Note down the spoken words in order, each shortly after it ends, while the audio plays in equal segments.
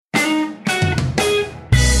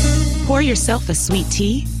Pour yourself a sweet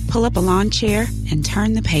tea, pull up a lawn chair, and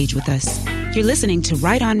turn the page with us. You're listening to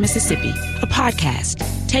Right On Mississippi, a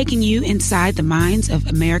podcast taking you inside the minds of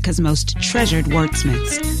America's most treasured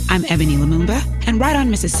wordsmiths. I'm Ebony Lumumba, and Right On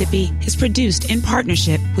Mississippi is produced in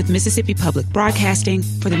partnership with Mississippi Public Broadcasting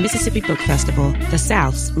for the Mississippi Book Festival, the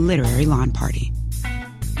South's literary lawn party.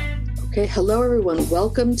 Okay, hello everyone.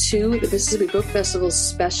 Welcome to the Mississippi Book Festival's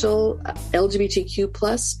special LGBTQ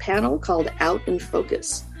plus panel called Out in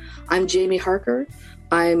Focus. I'm Jamie Harker.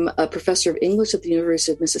 I'm a professor of English at the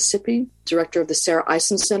University of Mississippi, director of the Sarah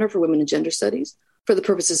Eisen Center for Women and Gender Studies. For the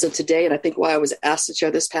purposes of today, and I think why I was asked to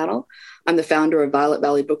chair this panel, I'm the founder of Violet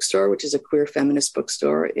Valley Bookstore, which is a queer feminist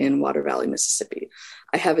bookstore in Water Valley, Mississippi.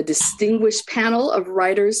 I have a distinguished panel of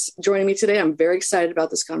writers joining me today. I'm very excited about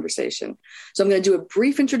this conversation. So I'm going to do a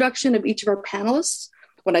brief introduction of each of our panelists.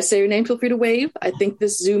 When I say your name, feel free to wave. I think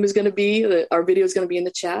this Zoom is going to be, our video is going to be in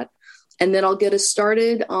the chat. And then I'll get us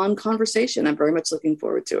started on conversation. I'm very much looking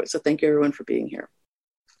forward to it. So thank you everyone for being here.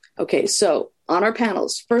 Okay, so on our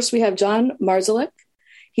panels, first we have John Marszalek.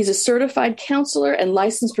 He's a certified counselor and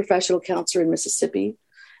licensed professional counselor in Mississippi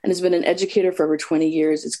and has been an educator for over 20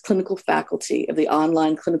 years as clinical faculty of the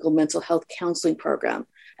online clinical mental health counseling program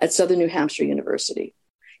at Southern New Hampshire University.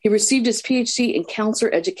 He received his PhD in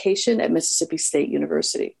counselor education at Mississippi State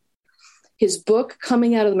University. His book,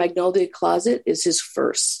 Coming Out of the Magnolia Closet, is his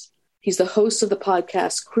first. He's the host of the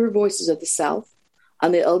podcast Queer Voices of the South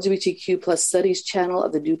on the LGBTQ plus studies channel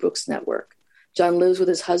of the New Books Network. John lives with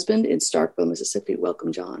his husband in Starkville, Mississippi.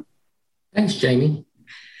 Welcome, John. Thanks, Jamie.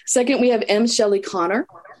 Second, we have M. Shelley Connor.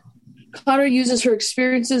 Connor uses her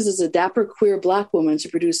experiences as a dapper queer Black woman to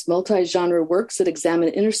produce multi-genre works that examine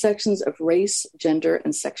intersections of race, gender,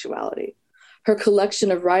 and sexuality. Her collection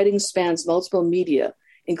of writings spans multiple media,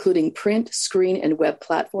 including print, screen, and web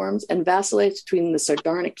platforms, and vacillates between the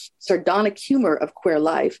sardonic humor of queer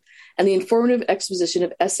life and the informative exposition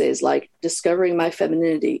of essays like Discovering My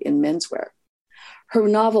Femininity in Menswear. Her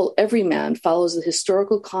novel, Everyman, follows the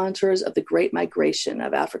historical contours of the Great Migration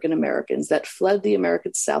of African Americans that fled the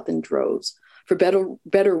American South in droves for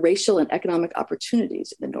better racial and economic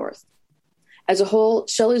opportunities in the North. As a whole,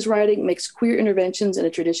 Shelley's writing makes queer interventions in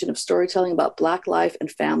a tradition of storytelling about Black life and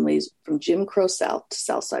families from Jim Crow South to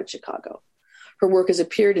Southside Chicago. Her work has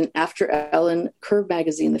appeared in After Ellen, Curve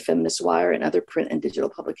Magazine, The Feminist Wire, and other print and digital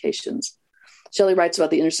publications. Shelley writes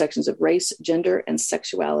about the intersections of race, gender, and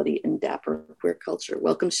sexuality in dapper queer culture.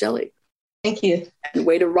 Welcome, Shelley. Thank you. And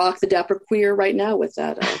way to rock the dapper queer right now with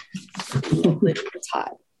that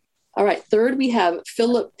tie. All right, third, we have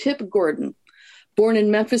Philip Pip Gordon. Born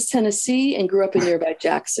in Memphis, Tennessee, and grew up in nearby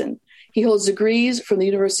Jackson. He holds degrees from the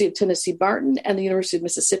University of Tennessee Martin and the University of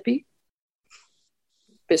Mississippi.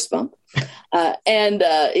 Fist bump. And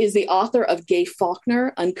is the author of Gay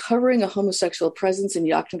Faulkner, Uncovering a Homosexual Presence in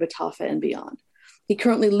Yoknapatawpha and Beyond. He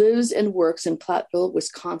currently lives and works in Platteville,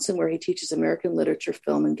 Wisconsin, where he teaches American literature,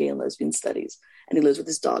 film, and gay and lesbian studies. And he lives with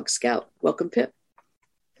his dog, Scout. Welcome, Pip.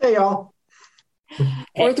 Hey, y'all.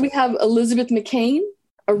 Fourth, we have Elizabeth McCain.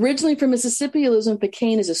 Originally from Mississippi, Elizabeth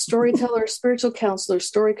McCain is a storyteller, spiritual counselor,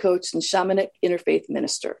 story coach, and shamanic interfaith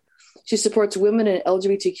minister. She supports women and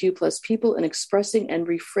LGBTQ plus people in expressing and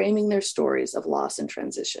reframing their stories of loss and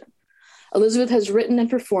transition. Elizabeth has written and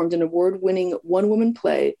performed an award-winning one-woman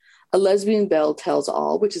play, A Lesbian Belle Tells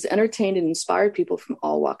All, which has entertained and inspired people from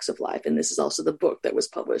all walks of life. And this is also the book that was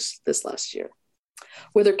published this last year.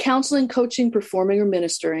 Whether counseling, coaching, performing, or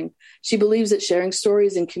ministering, she believes that sharing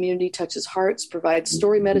stories in community touches hearts, provides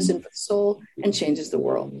story medicine for the soul, and changes the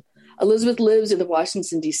world. Elizabeth lives in the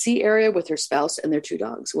Washington, D.C. area with her spouse and their two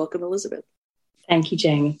dogs. Welcome, Elizabeth. Thank you,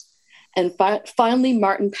 Jamie. And finally,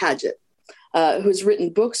 Martin Paget, who has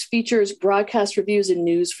written books, features, broadcast reviews, and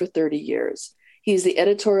news for 30 years. He's the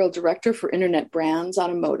editorial director for Internet Brands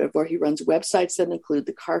Automotive, where he runs websites that include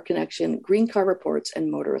The Car Connection, Green Car Reports,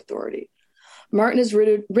 and Motor Authority. Martin has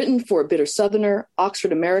written for Bitter Southerner,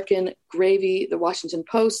 Oxford American, Gravy, The Washington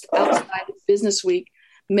Post, Outside, Business Week,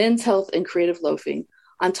 Men's Health, and Creative Loafing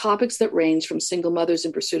on topics that range from single mothers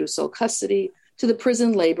in pursuit of sole custody to the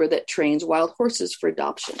prison labor that trains wild horses for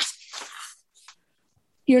adoption.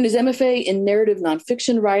 He earned his MFA in narrative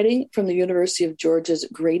nonfiction writing from the University of Georgia's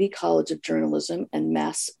Grady College of Journalism and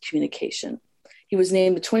Mass Communication. He was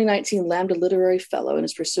named the 2019 Lambda Literary Fellow and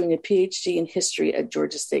is pursuing a PhD in history at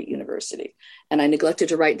Georgia State University. And I neglected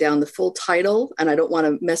to write down the full title, and I don't want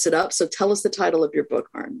to mess it up. So tell us the title of your book,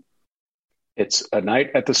 Martin. It's A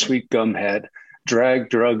Night at the Sweet Gum Head, Drag,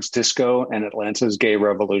 Drugs, Disco, and Atlanta's Gay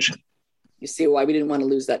Revolution. You see why we didn't want to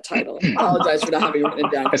lose that title. I apologize for not having written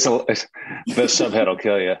it down. The subhead will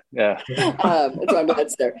kill you. Yeah. That's why I'm glad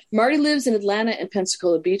it's there. Marty lives in Atlanta and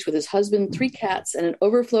Pensacola Beach with his husband, 3 cats, and an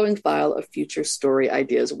overflowing file of future story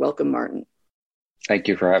ideas. Welcome, Martin. Thank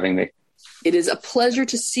you for having me. It is a pleasure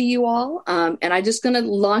to see you all. And I'm just going to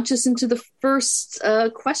launch us into the first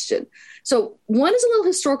question. So one is a little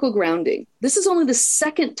historical grounding. This is only the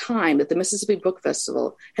second time that the Mississippi Book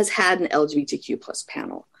Festival has had an LGBTQ plus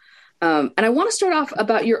panel. And I want to start off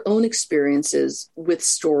about your own experiences with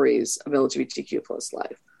stories of LGBTQ plus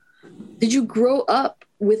life. Did you grow up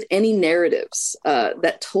with any narratives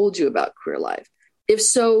that told you about queer life? If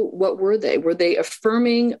so, what were they? Were they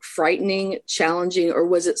affirming, frightening, challenging, or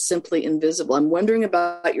was it simply invisible? I'm wondering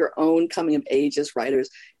about your own coming of age as writers.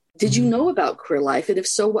 Did you know about queer life? And if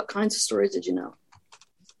so, what kinds of stories did you know?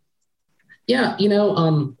 Yeah,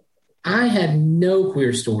 I had no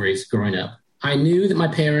queer stories growing up. I knew that my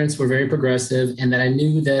parents were very progressive and that I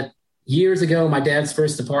knew that years ago, my dad's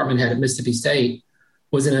first apartment head at Mississippi State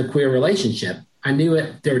was in a queer relationship. I knew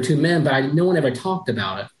it. There were 2 men, but no one ever talked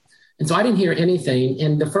about it. And so I didn't hear anything.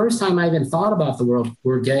 And the first time I even thought about the world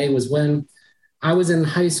were gay was when I was in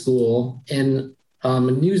high school and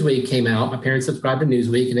Newsweek came out. My parents subscribed to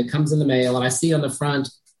Newsweek and it comes in the mail. And I see on the front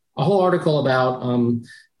a whole article about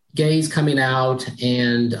gays coming out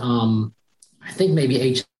and I think maybe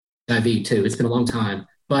HIV too. It's been a long time.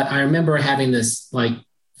 But I remember having this like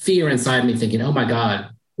fear inside me thinking, oh my God,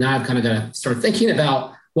 now I've kind of got to start thinking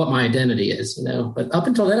about what my identity is, But up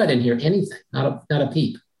until then, I didn't hear anything, not a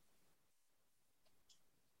peep.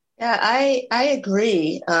 Yeah, I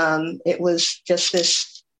agree. It was just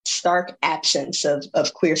this stark absence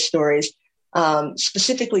of queer stories,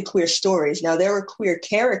 specifically queer stories. Now, there were queer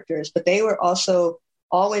characters, but they were also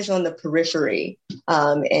always on the periphery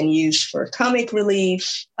and used for comic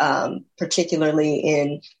relief, particularly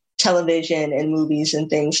in television and movies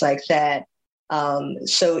and things like that.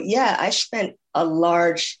 So, yeah, I spent a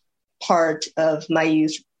large part of my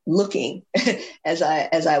youth looking as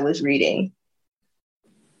I was reading.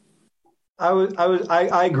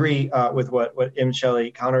 I agree with what M. Shelley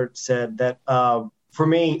Connor said, that for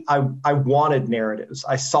me, I wanted narratives.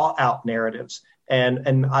 I sought out narratives.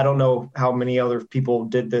 And I don't know how many other people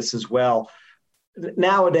did this as well.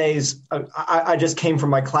 Nowadays, I just came from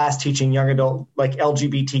my class teaching young adult, like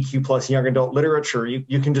LGBTQ plus young adult literature.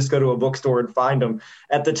 You can just go to a bookstore and find them.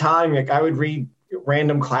 At the time, I would read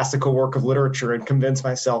random classical work of literature and convince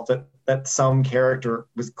myself that some character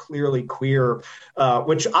was clearly queer,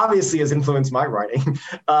 which obviously has influenced my writing.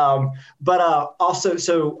 But also,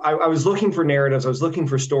 so I was looking for narratives. I was looking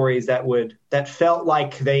for stories that felt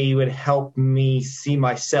like they would help me see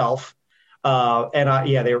myself. They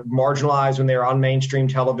were marginalized when they were on mainstream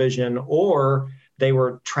television, or they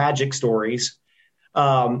were tragic stories.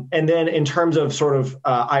 And then in terms of sort of,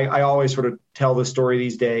 I always sort of tell the story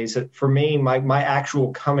these days that for me, my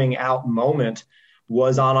actual coming out moment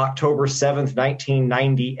was on October 7th,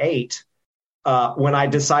 1998, when I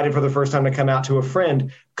decided for the first time to come out to a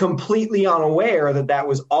friend, completely unaware that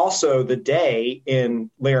was also the day in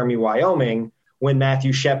Laramie, Wyoming, when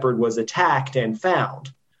Matthew Shepard was attacked and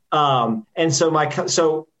found. And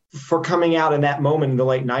so for coming out in that moment in the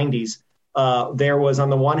late 90s, there was on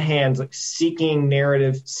the one hand, like seeking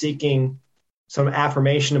narrative, seeking some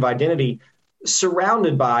affirmation of identity,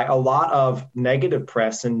 surrounded by a lot of negative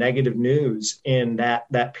press and negative news in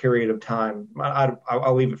that period of time.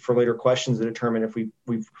 I'll leave it for later questions to determine if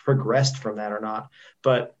we've progressed from that or not.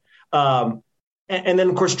 But and then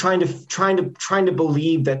of course trying to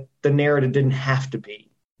believe that the narrative didn't have to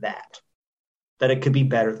be that it could be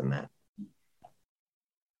better than that.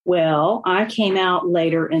 Well, I came out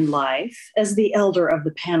later in life as the elder of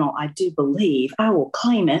the panel. I do believe. I will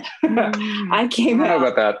claim it. I came out. How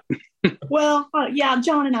about that? Well, yeah,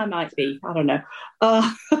 John and I might be. I don't know.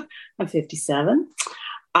 I'm 57.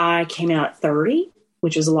 I came out at 30,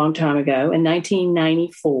 which was a long time ago, in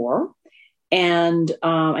 1994. And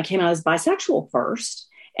I came out as bisexual first.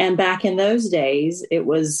 And back in those days, it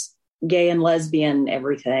was gay and lesbian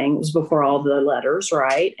everything. It was before all the letters,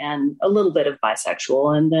 right? And a little bit of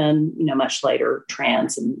bisexual. And then, much later,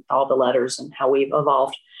 trans and all the letters and how we've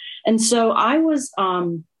evolved. And so I was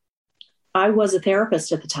a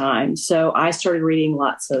therapist at the time. So I started reading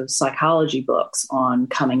lots of psychology books on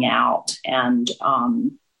coming out. And,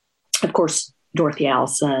 of course, Dorothy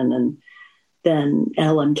Allison, and then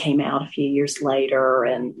Ellen came out a few years later.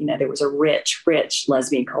 And, there was a rich, rich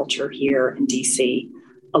lesbian culture here in DC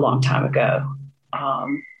a long time ago.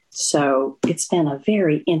 So it's been a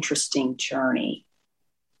very interesting journey.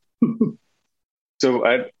 So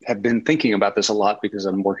I have been thinking about this a lot because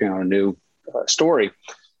I'm working on a new story.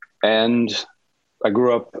 And I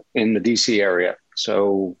grew up in the DC area.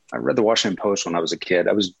 So I read the Washington Post when I was a kid.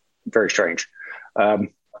 I was very strange.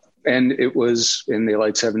 And it was in the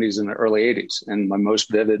late 70s and the early 80s. And my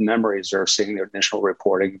most vivid memories are seeing the initial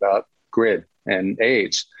reporting about GRID and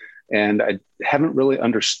AIDS. And I haven't really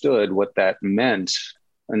understood what that meant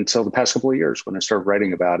until the past couple of years when I started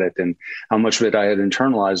writing about it and how much of it I had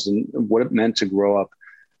internalized and what it meant to grow up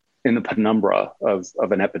in the penumbra of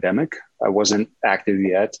an epidemic. I wasn't active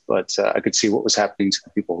yet, but I could see what was happening to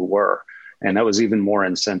the people who were. And that was even more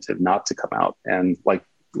incentive not to come out. And like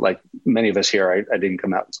many of us here, I didn't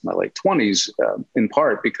come out until my late 20s, in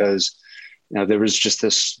part because, there was just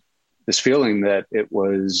this feeling that it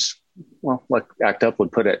was, well, like ACT UP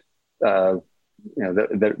would put it, that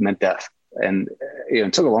it meant death. And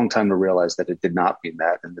it took a long time to realize that it did not mean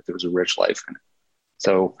that and that there was a rich life in it.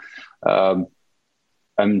 So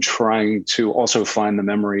I'm trying to also find the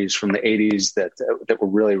memories from the 80s that were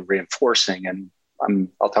really reinforcing. And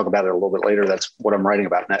I'll talk about it a little bit later. That's what I'm writing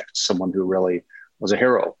about next, someone who really was a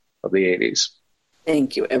hero of the 80s.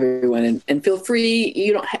 Thank you, everyone. And feel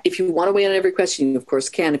free, if you want to weigh in on every question, you of course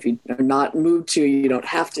can. If you are not moved to, you don't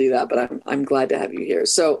have to do that, but I'm glad to have you here.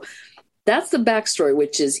 So that's the backstory,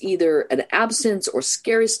 which is either an absence or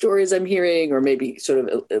scary stories I'm hearing, or maybe sort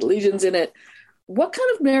of allegiance in it. What kind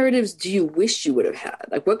of narratives do you wish you would have had?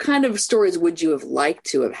 Like, what kind of stories would you have liked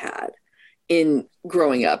to have had in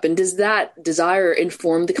growing up? And does that desire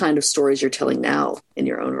inform the kind of stories you're telling now in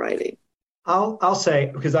your own writing? I'll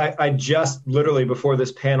say, because I just literally before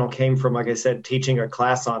this panel came from, like I said, teaching a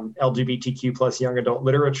class on LGBTQ plus young adult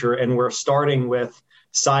literature. And we're starting with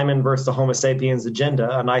Simon versus the Homo sapiens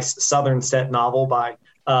Agenda, a nice Southern set novel by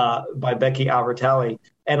Becky Albertalli.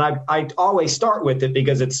 And I always start with it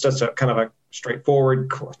because it's just a kind of a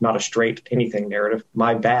straightforward, not a straight anything narrative.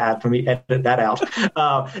 My bad. Let me edit that out.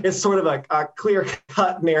 It's sort of a clear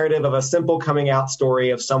cut narrative of a simple coming out story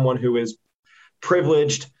of someone who is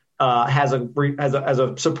privileged, has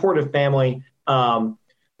a supportive family, a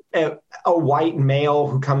white male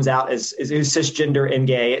who comes out as cisgender and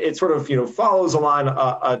gay. It sort of follows along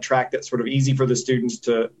a track that's sort of easy for the students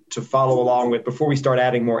to follow along with before we start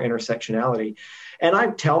adding more intersectionality. And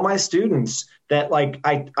I tell my students that,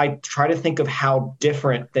 I try to think of how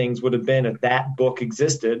different things would have been if that book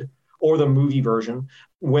existed, or the movie version,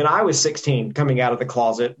 when I was 16 coming out of the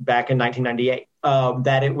closet back in 1998,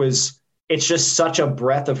 that it's just such a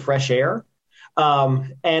breath of fresh air.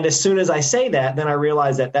 And as soon as I say that, then I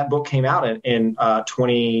realize that book came out in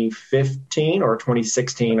 2015 or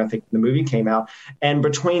 2016. I think the movie came out. And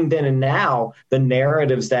between then and now, the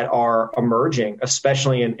narratives that are emerging,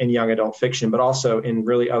 especially in young adult fiction, but also in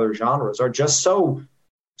really other genres, are just so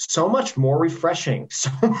much more refreshing, so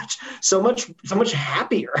much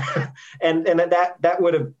happier. and that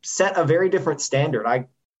would have set a very different standard.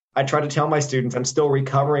 I try to tell my students I'm still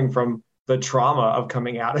recovering from the trauma of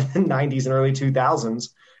coming out in the 90s and early 2000s.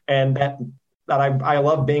 And that I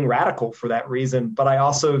love being radical for that reason. But I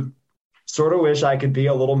also sort of wish I could be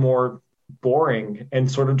a little more boring and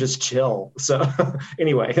sort of just chill. So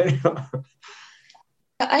anyway.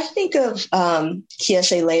 I think of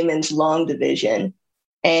Kiese Laymon's Long Division,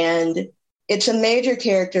 and it's a major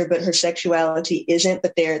character, but her sexuality isn't.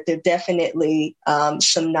 But there definitely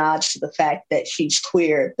some nods to the fact that she's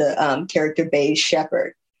queer, the character Baze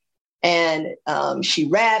Shepherd. And she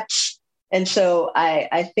raps. And so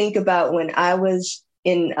I think about when I was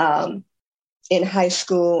in high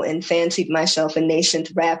school and fancied myself a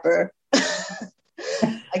nascent rapper.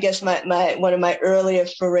 I guess my one of my earlier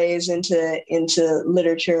forays into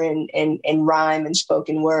literature and rhyme and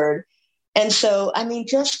spoken word. And so, I mean,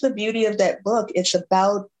 just the beauty of that book, it's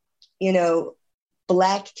about,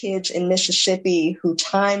 Black kids in Mississippi who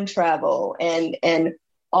time travel and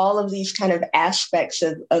all of these kind of aspects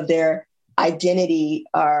of their identity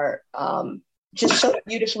are just so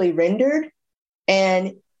beautifully rendered.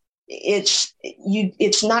 And it's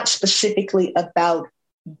not specifically about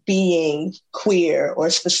being queer or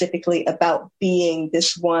specifically about being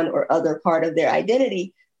this one or other part of their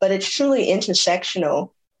identity, but it's truly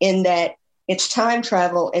intersectional in that it's time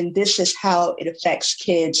travel, and this is how it affects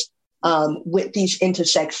kids with these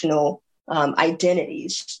intersectional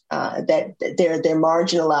identities, that they're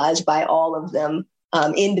marginalized by all of them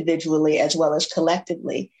individually as well as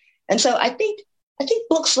collectively. And so I think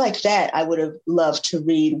books like that I would have loved to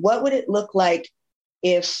read. What would it look like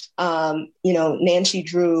if Nancy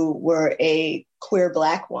Drew were a queer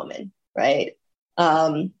Black woman, right?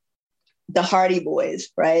 The Hardy Boys,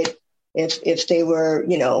 right? If they were,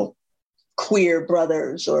 queer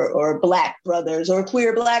brothers or Black brothers or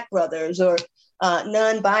queer Black brothers or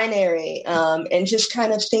non-binary, and just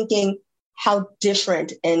kind of thinking, how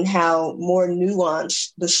different and how more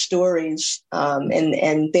nuanced the stories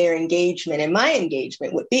and their engagement and my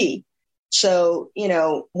engagement would be. So,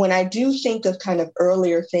 when I do think of kind of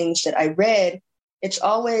earlier things that I read, it's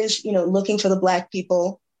always, looking for the Black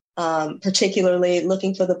people, particularly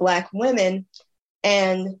looking for the Black women.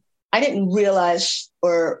 And I didn't realize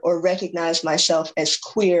or recognize myself as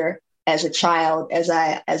queer as a child as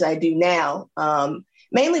I do now,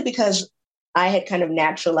 mainly because I had kind of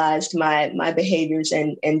naturalized my behaviors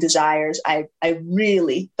and desires. I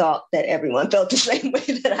really thought that everyone felt the same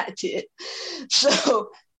way that I did.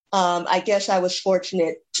 So I guess I was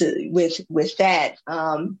fortunate with that.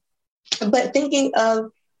 But thinking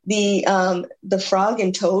of the Frog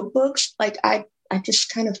and Toad books, like I just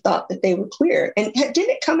kind of thought that they were queer. And didn't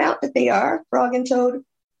it come out that they are, Frog and Toad?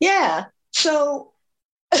 Yeah. So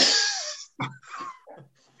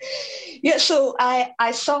yeah, so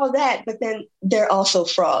I saw that, but then they're also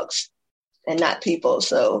frogs and not people.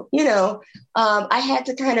 So, I had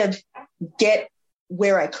to kind of get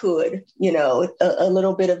where I could, a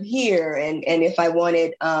little bit of here. And if I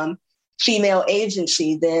wanted female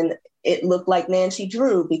agency, then it looked like Nancy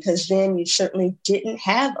Drew, because then you certainly didn't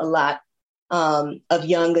have a lot of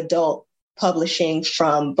young adult publishing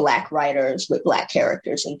from Black writers with Black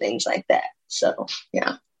characters and things like that. So,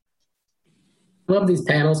 yeah. I love these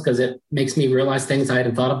panels because it makes me realize things I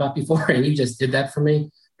hadn't thought about before. And you just did that for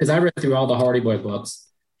me, because I read through all the Hardy Boy books.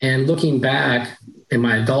 And looking back in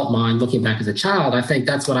my adult mind, looking back as a child, I think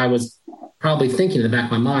that's what I was probably thinking in the back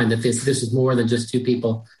of my mind, that this is more than just two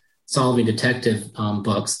people solving detective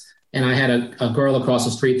books. And I had a girl across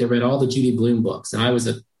the street that read all the Judy Blume books. And I was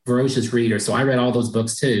a voracious reader, so I read all those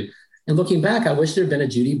books too. And looking back, I wish there had been a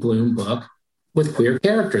Judy Blume book with queer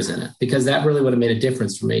characters in it, because that really would have made a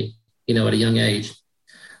difference for me, at a young age.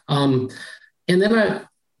 And then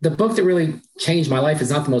the book that really changed my life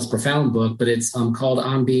is not the most profound book, but it's called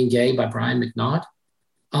I'm Being Gay by Brian McNaught.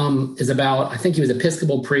 Is about, I think he was an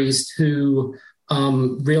Episcopal priest who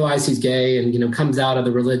realized he's gay and, comes out of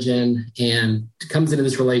the religion and comes into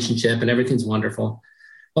this relationship and everything's wonderful.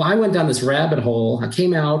 Well, I went down this rabbit hole. I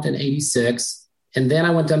came out in 86, and then I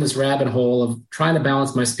went down this rabbit hole of trying to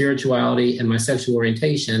balance my spirituality and my sexual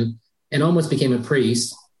orientation, and almost became a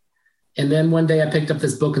priest. And then one day I picked up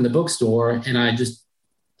this book in the bookstore, and I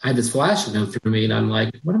had this flash go through me, and I'm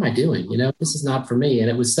like, what am I doing? This is not for me. And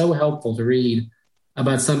it was so helpful to read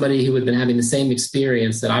about somebody who had been having the same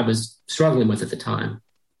experience that I was struggling with at the time.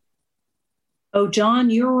 Oh, John,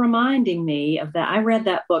 you're reminding me of that. I read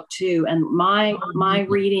that book too. And my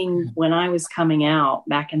reading when I was coming out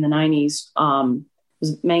back in the 90s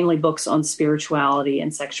was mainly books on spirituality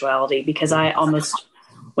and sexuality, because I almost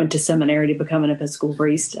went to seminary to become an Episcopal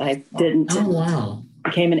priest. I didn't. Oh, wow.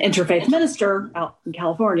 Became an interfaith minister out in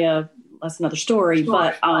California. That's another story.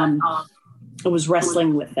 But I was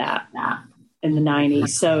wrestling with that in the 90s.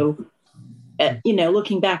 So,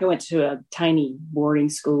 looking back, I went to a tiny boarding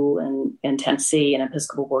school in Tennessee, an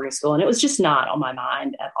Episcopal boarding school, and it was just not on my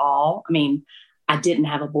mind at all. I mean, I didn't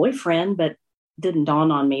have a boyfriend, but it didn't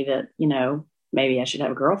dawn on me that, maybe I should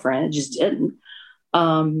have a girlfriend. It just didn't.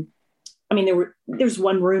 There's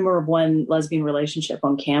one rumor of one lesbian relationship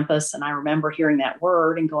on campus, and I remember hearing that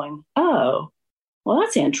word and going, oh, well,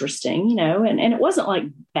 that's interesting, and it wasn't like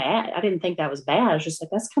bad. I didn't think that was bad. I was just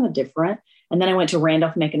like, that's kind of different. And then I went to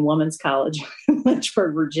Randolph-Macon Women's College in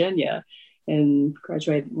Lynchburg, Virginia, and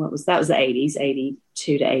graduated. That was the 80s,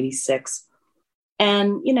 82 to 86.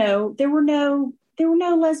 And, there were no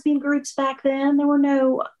lesbian groups back then. There were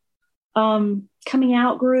no coming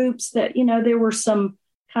out groups that, there were some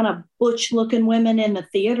kind of butch looking women in the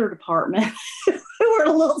theater department who were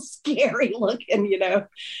a little scary looking,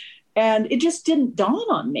 and it just didn't dawn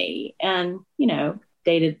on me. And,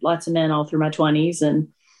 dated lots of men all through my 20s, and,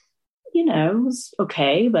 it was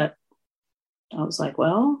okay. But I was like,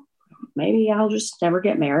 well, maybe I'll just never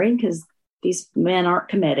get married because these men aren't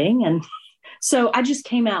committing. And so I just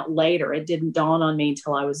came out later. It didn't dawn on me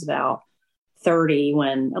until I was about 30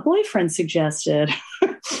 when a boyfriend suggested,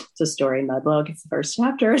 it's a story in my book, it's the first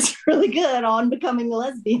chapter, it's really good, on becoming a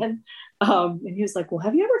lesbian. And he was like, well,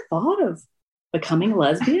 have you ever thought of becoming a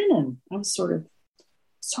lesbian? And I was sort of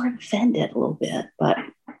offended a little bit. But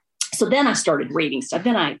so then I started reading stuff.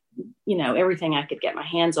 Then I, everything I could get my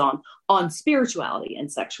hands on spirituality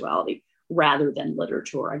and sexuality rather than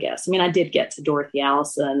literature, I guess. I mean, I did get to Dorothy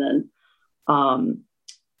Allison and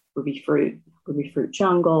Ruby Fruit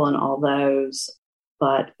Jungle and all those.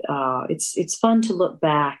 But it's fun to look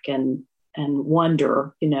back and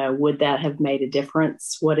wonder, would that have made a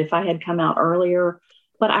difference? What if I had come out earlier?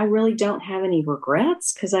 But I really don't have any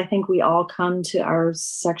regrets, because I think we all come to our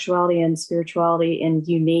sexuality and spirituality in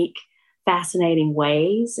unique fascinating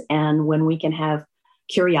ways, and when we can have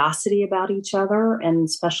curiosity about each other, and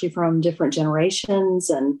especially from different generations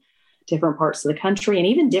and different parts of the country and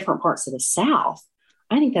even different parts of the South,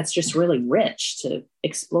 I think that's just really rich to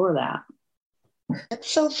explore that.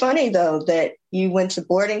 It's so funny, though, that you went to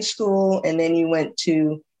boarding school and then you went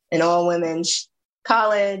to an all-women's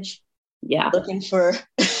college. Yeah. Looking for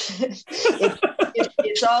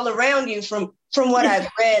it's all around you from what I've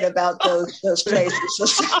read about those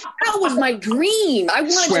places. That was my dream. I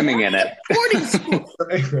wanted swimming to in it. Boarding school.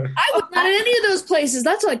 I was not in any of those places.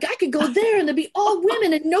 That's like I could go there and there'd be all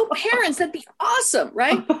women and no parents. That'd be awesome,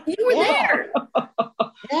 right? You were there.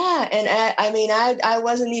 Yeah, and I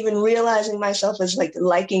wasn't even realizing myself as like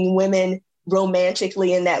liking women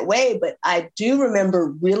romantically in that way, but I do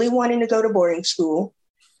remember really wanting to go to boarding school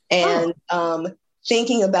and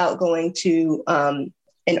thinking about going to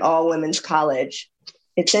an all-women's college.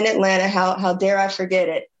 It's in Atlanta. How dare I forget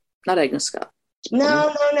it? Not Agnes Scott.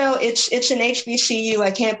 No. It's an HBCU.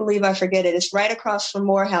 I can't believe I forget it. It's right across from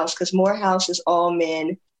Morehouse because Morehouse is all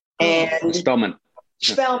men. And Spelman.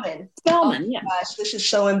 Spelman, yeah. Gosh, this is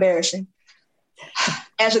so embarrassing.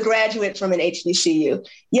 As a graduate from an HBCU.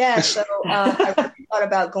 Yeah, so I really thought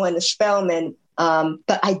about going to Spelman,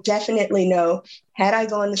 but I definitely know, had I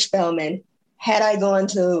gone to Spelman, had I gone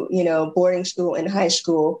to, boarding school in high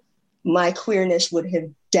school, my queerness would have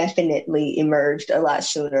definitely emerged a lot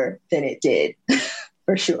sooner than it did,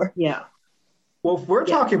 for sure. Yeah. Well, if we're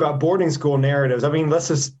talking about boarding school narratives,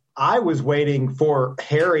 I was waiting for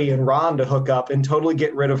Harry and Ron to hook up and totally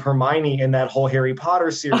get rid of Hermione in that whole Harry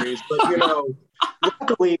Potter series. But,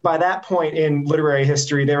 luckily by that point in literary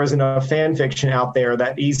history, there was enough fan fiction out there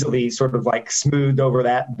that easily sort of like smoothed over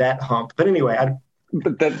that hump. But anyway,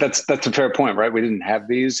 But that's a fair point, right? We didn't have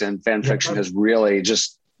these, and fan fiction has really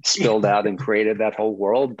just spilled out and created that whole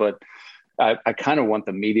world. But I kind of want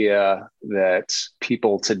the media that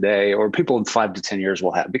people today or people in 5 to 10 years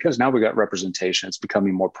will have, because now we got representation. It's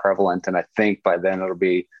becoming more prevalent. And I think by then it'll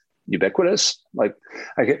be ubiquitous. Like,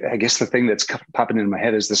 I guess the thing that's popping into my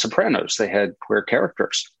head is The Sopranos. They had queer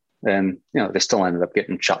characters. And, they still ended up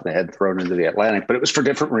getting shot in the head, thrown into the Atlantic, but it was for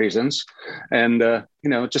different reasons. And,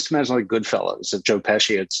 just imagine like Goodfellas, if Joe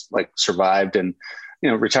Pesci had like survived and,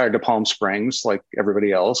 retired to Palm Springs like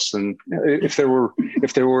everybody else. And if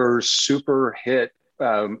there were super hit,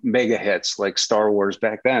 mega hits like Star Wars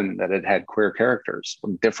back then that had queer characters,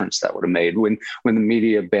 what difference that would have made when the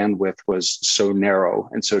media bandwidth was so narrow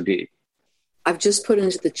and so deep. I've just put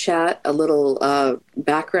into the chat a little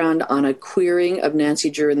background on a queering of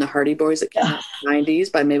Nancy Drew and the Hardy Boys that came out in the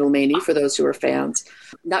 90s by Mabel Maney, for those who are fans.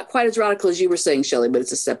 Not quite as radical as you were saying, Shelley, but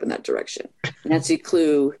it's a step in that direction. Nancy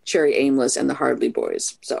Clue, Cherry Aimless, and the Hardley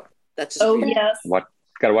Boys. So that's just yes.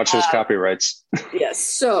 Got to watch those copyrights. Yes.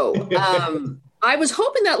 So I was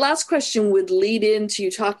hoping that last question would lead into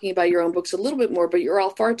you talking about your own books a little bit more, but you're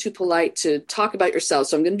all far too polite to talk about yourselves.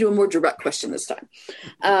 So I'm going to do a more direct question this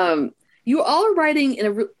time. You all are writing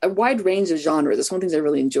in a wide range of genres. That's one of the things I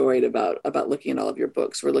really enjoyed about looking at all of your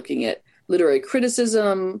books. We're looking at literary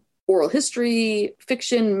criticism, oral history,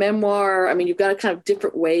 fiction, memoir. I mean, you've got a kind of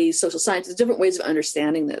different ways, social sciences, different ways of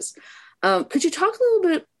understanding this. Could you talk a little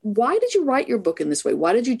bit, why did you write your book in this way?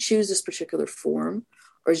 Why did you choose this particular form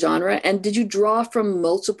or genre? And did you draw from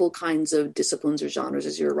multiple kinds of disciplines or genres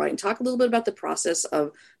as you were writing? Talk a little bit about the process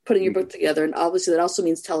of putting your book together. And obviously that also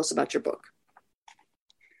means tell us about your book.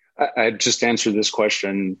 I just answered this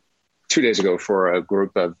question 2 days ago for a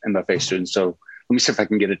group of MFA students. So let me see if I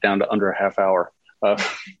can get it down to under a half hour.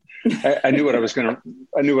 I knew what I was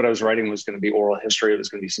writing was going to be oral history. It was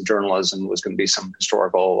going to be some journalism. It was going to be some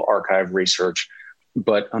historical archive research.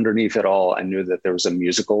 But underneath it all, I knew that there was a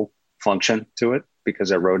musical function to it,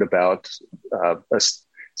 because I wrote about it's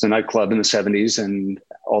a nightclub in the 70s and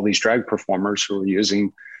all these drag performers who were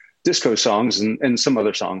using disco songs and some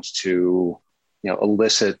other songs to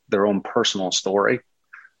elicit their own personal story.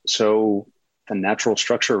 So the natural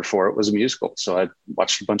structure for it was a musical. So I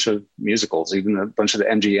watched a bunch of musicals, even a bunch of the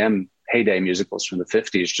MGM heyday musicals from the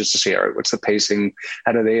 50s, just to see, all right, what's the pacing?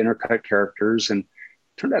 How do they intercut characters? And it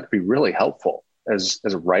turned out to be really helpful as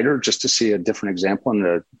a writer, just to see a different example and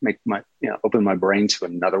to make open my brain to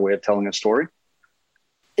another way of telling a story.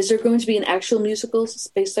 Is there going to be an actual musical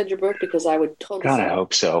based on your book? Because I would totally. God, I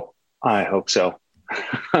hope so.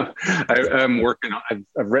 I'm working on,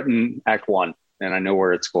 I've written Act 1 and I know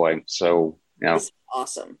where it's going. So, That's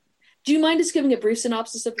awesome. Do you mind just giving a brief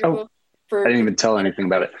synopsis of your book? I didn't even tell anything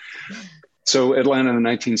about it. So Atlanta in the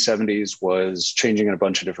 1970s was changing in a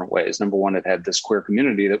bunch of different ways. Number one, it had this queer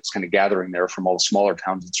community that was kind of gathering there from all the smaller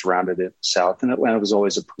towns that surrounded it south. And Atlanta was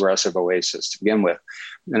always a progressive oasis to begin with.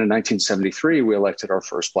 And in 1973, we elected our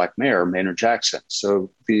first Black mayor, Maynard Jackson.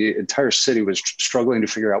 So the entire city was struggling to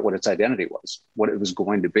figure out what its identity was, what it was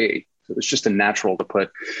going to be. So it was just a natural to put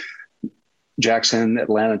Jackson,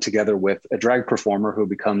 Atlanta together with a drag performer who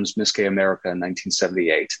becomes Miss Gay America in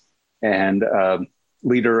 1978. And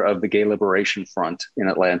leader of the Gay Liberation Front in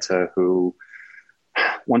Atlanta, who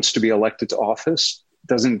wants to be elected to office,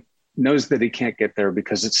 knows that he can't get there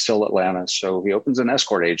because it's still Atlanta. So he opens an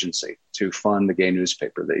escort agency to fund the gay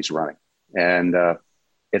newspaper that he's running. And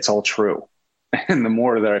it's all true. And the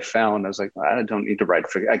more that I found, I was like, I don't need to write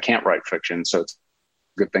fiction. I can't write fiction. So it's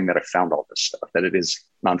a good thing that I found all this stuff, that it is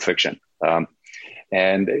nonfiction.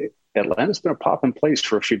 And Atlanta's been a poppin' place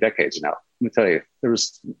for a few decades now. Let me tell you, there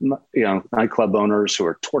was, nightclub owners who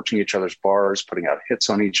are torching each other's bars, putting out hits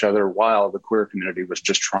on each other, while the queer community was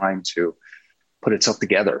just trying to put itself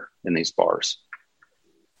together in these bars.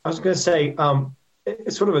 I was going to say,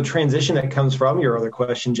 it's sort of a transition that comes from your other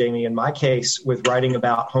question, Jamie. In my case, with writing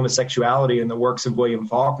about homosexuality in the works of William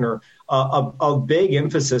Faulkner, a big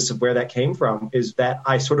emphasis of where that came from is that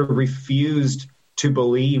I sort of refused to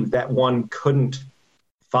believe that one couldn't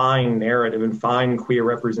find narrative and find queer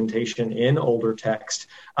representation in older text.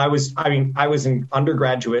 I was in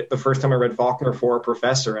undergraduate the first time I read Faulkner for a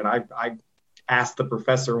professor, and I asked the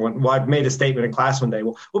professor I made a statement in class one day.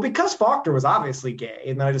 Well, because Faulkner was obviously gay,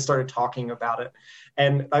 and then I just started talking about it,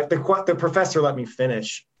 and the professor let me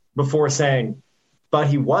finish before saying, "But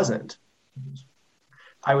he wasn't."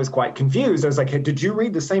 I was quite confused. I was like, hey, did you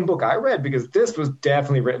read the same book I read? Because this was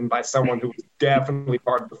definitely written by someone who was definitely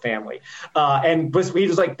part of the family. And he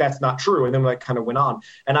was like, that's not true. And then kind of went on.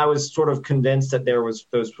 And I was sort of convinced that there was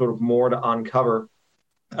sort of more to uncover.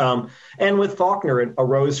 And with Faulkner, A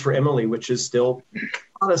Rose for Emily, which is still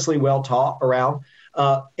honestly well taught around.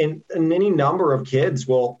 And any number of kids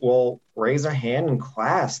will raise their hand in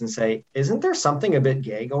class and say, isn't there something a bit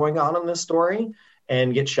gay going on in this story?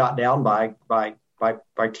 And get shot down by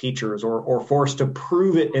teachers or forced to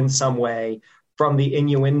prove it in some way from the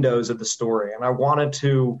innuendos of the story. And I wanted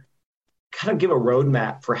to kind of give a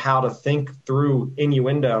roadmap for how to think through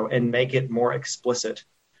innuendo and make it more explicit.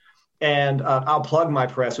 And I'll plug my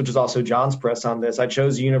press, which is also John's press on this. I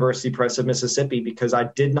chose the University Press of Mississippi because I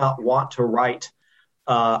did not want to write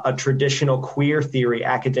a traditional queer theory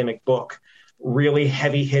academic book, really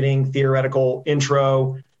heavy-hitting theoretical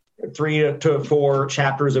intro, 3 to 4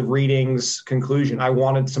 chapters of readings, conclusion. I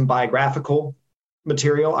wanted some biographical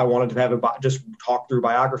material. I wanted to have just talk through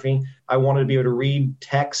biography. I wanted to be able to read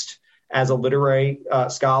text as a literary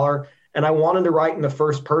scholar. And I wanted to write in the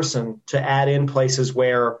first person to add in places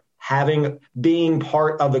where being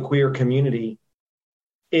part of the queer community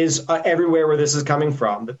is everywhere where this is coming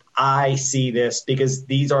from, that I see this because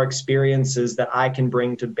these are experiences that I can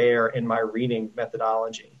bring to bear in my reading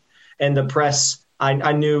methodology. And the press,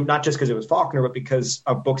 I knew, not just because it was Faulkner, but because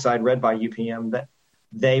of books I'd read by UPM, that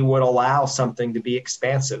they would allow something to be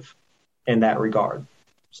expansive in that regard.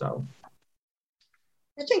 So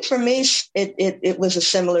I think for me, it was a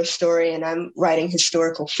similar story, and I'm writing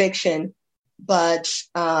historical fiction, but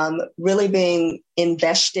really being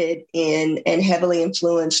invested in and heavily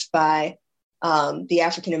influenced by the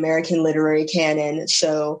African-American literary canon.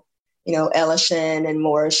 So, Ellison and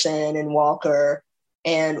Morrison and Walker,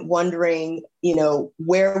 and wondering,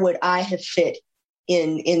 where would I have fit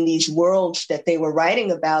in these worlds that they were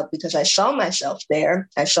writing about, because I saw myself there.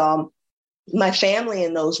 I saw my family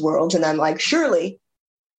in those worlds, and I'm like, surely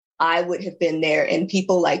I would have been there, and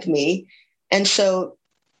people like me. And so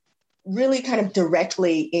really kind of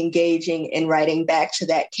directly engaging and writing back to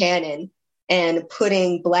that canon and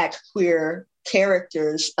putting Black queer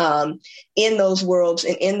characters in those worlds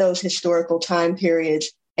and in those historical time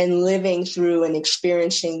periods, and living through and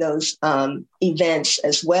experiencing those events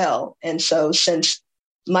as well. And so since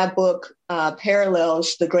my book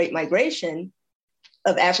parallels the Great Migration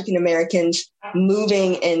of African Americans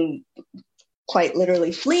moving and quite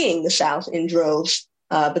literally fleeing the South in droves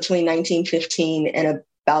between 1915 and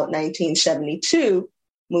about 1972,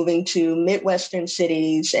 moving to Midwestern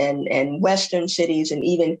cities and Western cities, and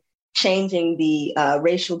even changing the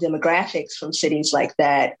racial demographics from cities like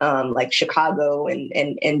that, like Chicago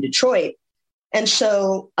and Detroit. And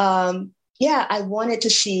so, I wanted to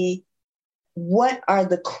see what are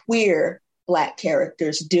the queer Black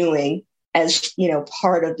characters doing as,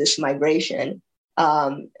 part of this migration.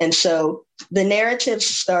 And so the narrative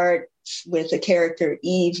starts with the character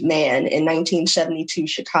Eve Mann in 1972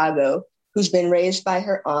 Chicago, who's been raised by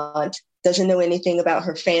her aunt, doesn't know anything about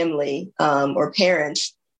her family or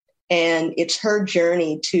parents. And it's her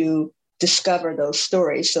journey to discover those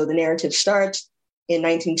stories. So the narrative starts in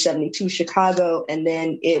 1972 Chicago, and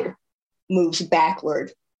then it moves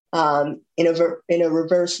backward in a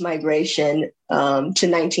reverse migration to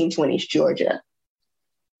 1920s Georgia.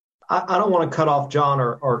 I don't want to cut off John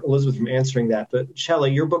or Elizabeth from answering that, but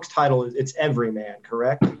Shelley, your book's title is It's Everyman,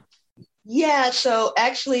 correct? Yeah, so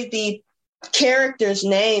actually the character's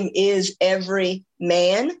name is Every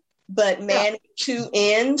Man, but man with two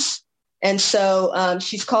N's. And so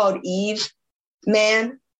she's called Eve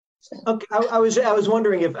Man. Okay, I was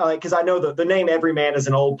wondering if, because I know the name Everyman is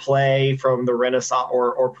an old play from the Renaissance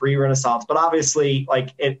or pre-Renaissance, but obviously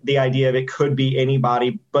the idea of it could be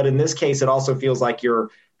anybody. But in this case, it also feels like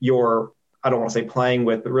you're I don't want to say playing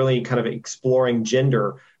with, but really kind of exploring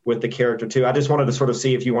gender with the character too. I just wanted to sort of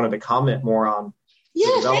see if you wanted to comment more on.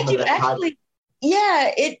 Yeah, thank you. Actually,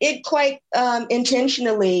 it quite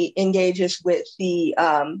intentionally engages with the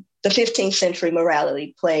 15th century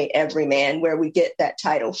morality play Everyman, where we get that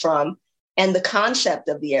title from, and the concept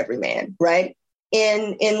of the everyman, right?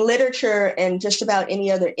 In literature and just about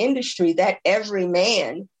any other industry, that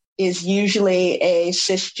everyman is usually a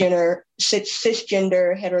cisgender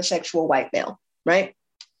heterosexual white male, right?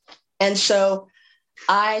 And so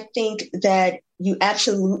I think that you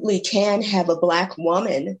absolutely can have a Black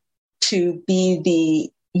woman to be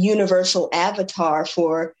the universal avatar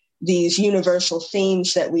for these universal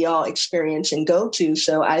themes that we all experience and go to.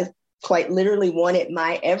 So I quite literally wanted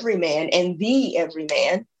my everyman and the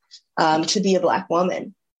everyman to be a Black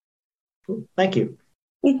woman. Thank you.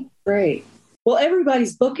 Great. Well,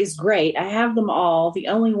 everybody's book is great. I have them all. The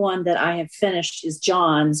only one that I have finished is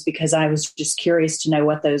John's, because I was just curious to know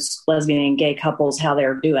what those lesbian and gay couples, how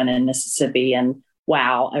they're doing in Mississippi. And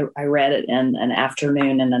wow, I read it in an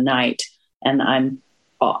afternoon and a night, and I'm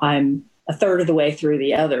a third of the way through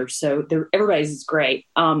the other. So everybody's is great.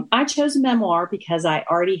 I chose a memoir because I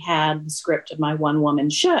already had the script of my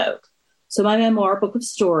one-woman show. So my memoir, Book of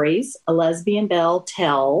Stories, A Lesbian Belle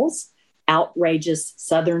Tells Outrageous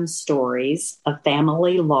Southern Stories of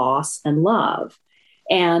Family, Loss, and Love.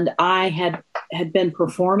 And I had been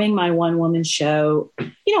performing my one-woman show,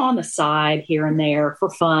 on the side here and there for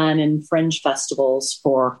fun and fringe festivals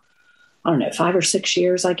for, 5 or 6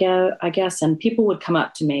 years, I guess. And people would come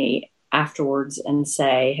up to me afterwards and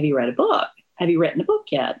say, have you read a book? Have you written a book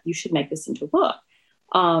yet? You should make this into a book.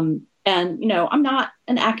 And, I'm not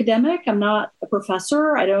an academic. I'm not a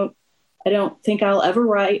professor. I don't think I'll ever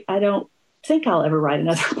write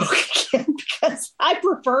another book again, because I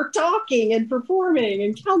prefer talking and performing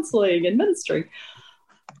and counseling and ministering.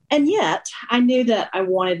 And yet I knew that I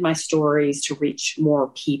wanted my stories to reach more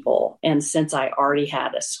people. And since I already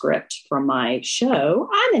had a script from my show,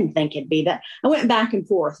 I didn't think it'd be that. I went back and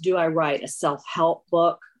forth. Do I write a self-help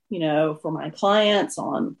book, for my clients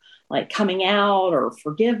on coming out or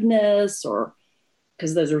forgiveness, or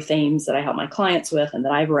because those are themes that I help my clients with and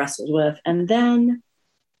that I've wrestled with. And then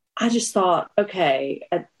I just thought, okay,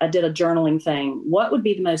 I did a journaling thing. What would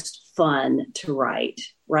be the most fun to write,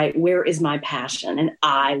 right? Where is my passion? And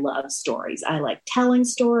I love stories. I like telling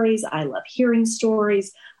stories. I love hearing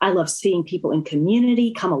stories. I love seeing people in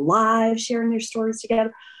community come alive, sharing their stories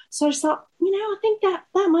together. So I just thought, I think that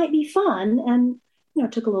might be fun. And,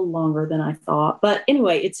 it took a little longer than I thought. But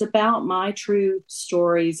anyway, it's about my true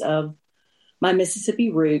stories of my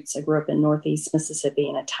Mississippi roots. I grew up in Northeast Mississippi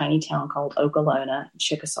in a tiny town called Okolona,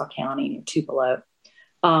 Chickasaw County near Tupelo.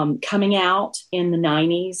 Coming out in the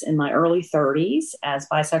 90s, in my early 30s as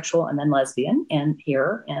bisexual and then lesbian, and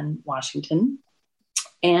here in Washington,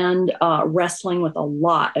 and wrestling with a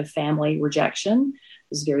lot of family rejection. It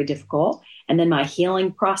was very difficult. And then my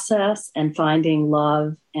healing process and finding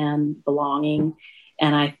love and belonging.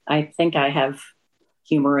 And I think I have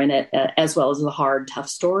humor in it, as well as the hard, tough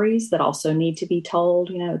stories that also need to be told.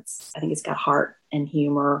 I think it's got heart and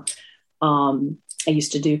humor. I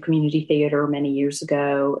used to do community theater many years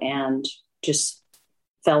ago and just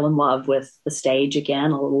fell in love with the stage again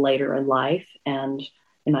a little later in life and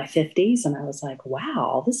in my 50s. And I was like,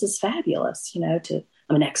 wow, this is fabulous. I'm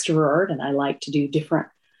an extrovert and I like to do different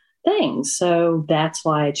things. So that's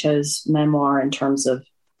why I chose memoir in terms of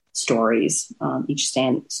stories. Each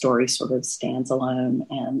story sort of stands alone.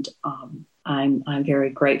 And I'm very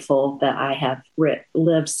grateful that I have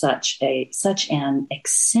lived such an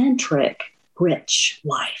eccentric, rich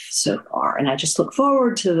life so far. And I just look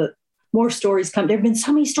forward to more stories come. There have been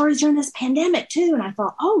so many stories during this pandemic too. And I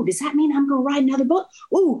thought, does that mean I'm going to write another book?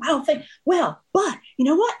 I don't think, but you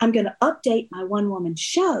know what? I'm going to update my one-woman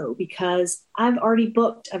show because I've already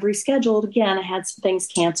booked, I've rescheduled again. I had some things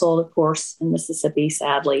canceled, of course, in Mississippi,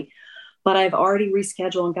 sadly. But I've already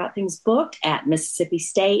rescheduled and got things booked at Mississippi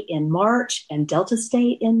State in March and Delta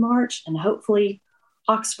State in March, and hopefully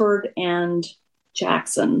Oxford and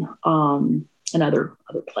Jackson and other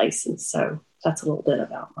places. So that's a little bit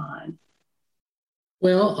about mine.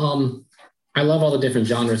 Well, I love all the different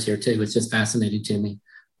genres here too. It's just fascinating to me.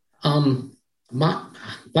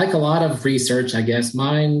 Like a lot of research, I guess,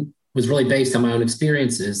 mine was really based on my own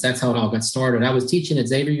experiences. That's how it all got started. I was teaching at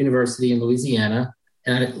Xavier University in Louisiana,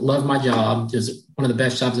 and I loved my job. It was one of the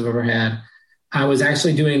best jobs I've ever had. I was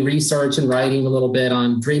actually doing research and writing a little bit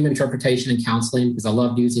on dream interpretation and counseling because I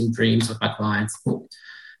loved using dreams with my clients.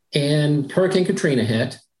 And Hurricane Katrina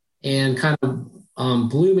hit and kind of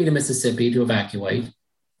blew me to Mississippi to evacuate.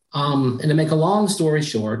 And to make a long story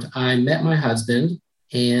short, I met my husband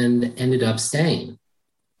and ended up staying.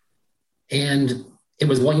 And it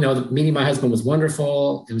was, meeting my husband was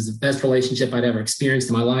wonderful. It was the best relationship I'd ever experienced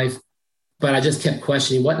in my life. But I just kept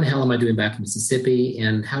questioning, what in the hell am I doing back in Mississippi?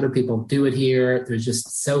 And how do people do it here? They're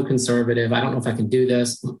just so conservative. I don't know if I can do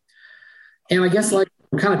this. And I guess like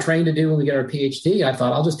we're kind of trained to do when we get our PhD, I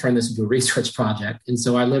thought I'll just turn this into a research project. And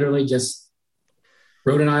so I literally just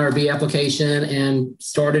wrote an IRB application and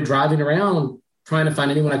started driving around trying to find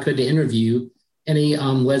anyone I could to interview, any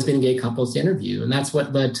lesbian and gay couples to interview. And that's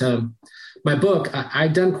what led to my book.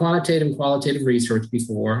 I'd done quantitative and qualitative research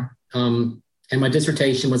before, and my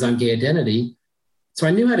dissertation was on gay identity. So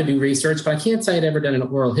I knew how to do research, but I can't say I'd ever done an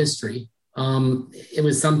oral history. It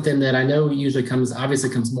was something that I know usually comes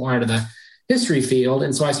more out of the history field.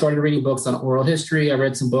 And so I started reading books on oral history. I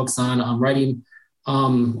read some books on writing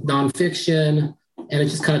nonfiction, and it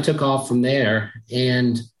just kind of took off from there.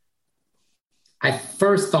 And I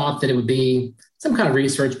first thought that it would be some kind of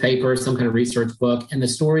research paper, some kind of research book. And the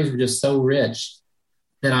stories were just so rich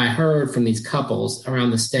that I heard from these couples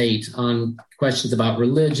around the state on questions about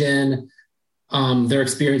religion, their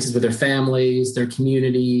experiences with their families, their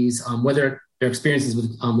communities, whether their experiences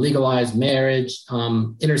with legalized marriage,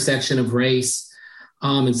 intersection of race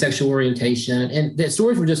and sexual orientation. And the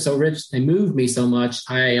stories were just so rich. They moved me so much.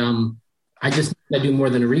 I just do more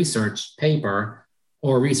than a research paper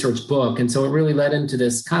or a research book. And so it really led into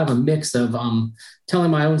this kind of a mix of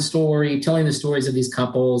telling my own story, telling the stories of these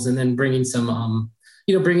couples, and then bringing some of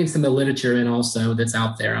the literature in also that's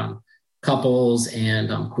out there on couples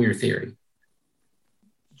and queer theory.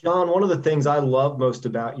 John, one of the things I love most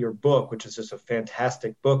about your book, which is just a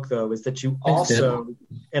fantastic book, though, is that you also,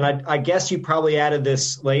 and I guess you probably added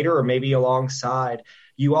this later or maybe alongside,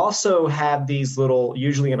 you also have these little,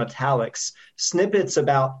 usually in italics, snippets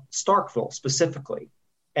about Starkville specifically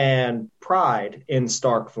and pride in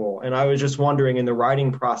Starkville. And I was just wondering, in the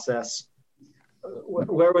writing process,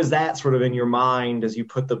 where was that sort of in your mind as you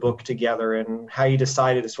put the book together, and how you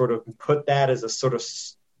decided to sort of put that as a sort of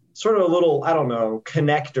a little, I don't know,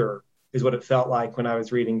 connector is what it felt like when I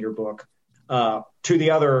was reading your book to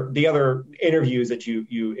the other interviews that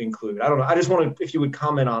you include. I don't know. I just wanted, if you would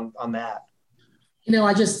comment on that.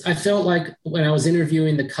 I felt like when I was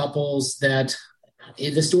interviewing the couples that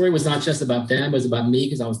the story was not just about them, it was about me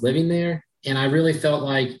because I was living there. And I really felt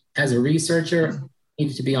like as a researcher, I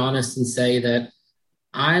needed to be honest and say that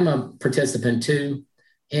I'm a participant too.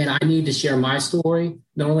 And I need to share my story,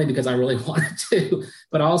 not only because I really wanted to,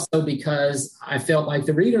 but also because I felt like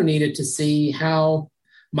the reader needed to see how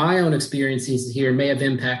my own experiences here may have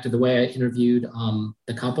impacted the way I interviewed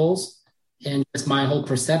the couples and just my whole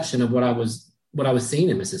perception of what I was seeing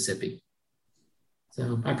in Mississippi.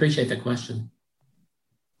 So I appreciate that question.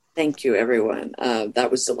 Thank you, everyone. That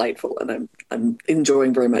was delightful, and I'm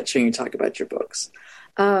enjoying very much hearing you talk about your books.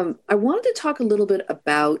 I wanted to talk a little bit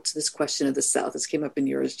about this question of the South. This came up in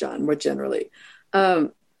yours, John, more generally.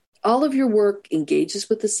 All of your work engages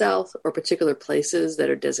with the South or particular places that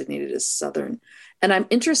are designated as Southern. And I'm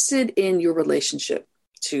interested in your relationship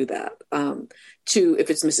to that, to if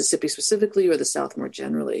it's Mississippi specifically or the South more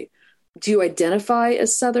generally. Do you identify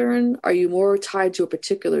as Southern? Are you more tied to a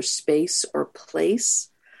particular space or place?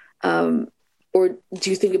 Or do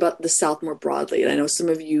you think about the South more broadly? And I know some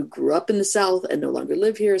of you grew up in the South and no longer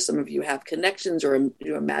live here. Some of you have connections or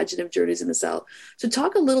imaginative journeys in the South. So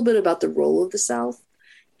talk a little bit about the role of the South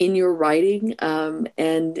in your writing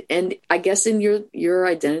and I guess in your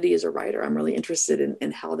identity as a writer. I'm really interested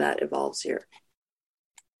in how that evolves here.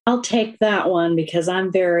 I'll take that one because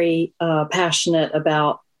I'm very passionate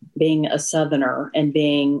about being a Southerner and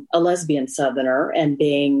being a lesbian Southerner and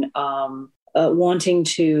being wanting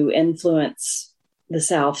to influence the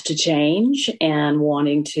South to change and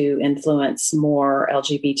wanting to influence more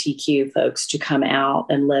LGBTQ folks to come out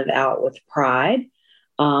and live out with pride.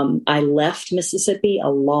 I left Mississippi a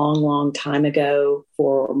long, long time ago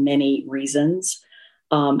for many reasons.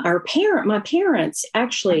 my parents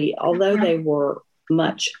actually, although they were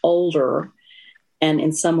much older and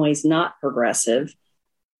in some ways not progressive,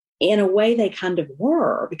 in a way they kind of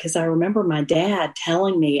were, because I remember my dad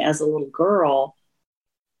telling me as a little girl,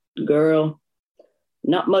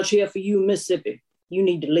 not much here for you in Mississippi. You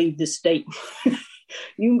need to leave this state. You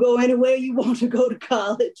can go anywhere you want to go to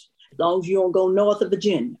college, as long as you don't go north of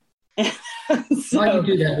Virginia. Why you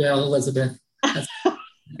do that well, Elizabeth?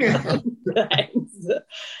 Thanks.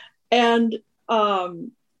 And,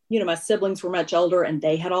 my siblings were much older and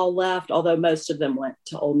they had all left, although most of them went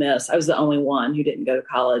to Ole Miss. I was the only one who didn't go to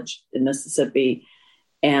college in Mississippi.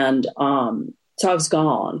 And so I was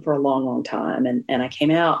gone for a long, long time. And I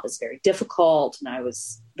came out. It was very difficult. And I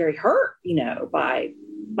was very hurt, by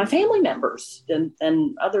my family members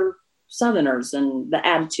and other Southerners and the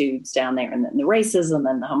attitudes down there and the racism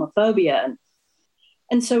and the homophobia.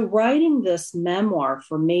 And so writing this memoir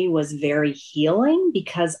for me was very healing,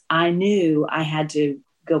 because I knew I had to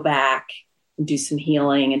go back and do some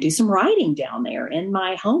healing and do some writing down there in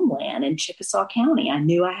my homeland in Chickasaw County. I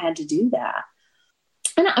knew I had to do that.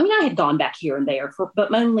 And I had gone back here and there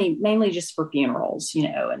but mainly just for funerals,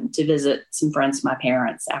 and to visit some friends of my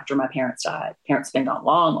parents after my parents died. Parents have been gone a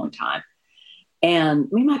long, long time. And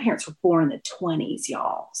my parents were born in the 1920s,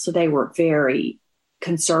 y'all. So they were very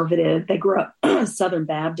conservative. They grew up Southern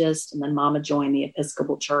Baptist, and then Mama joined the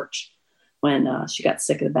Episcopal Church when she got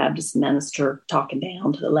sick of the Baptist minister talking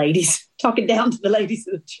down to the ladies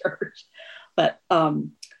of the church. But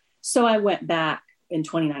so I went back in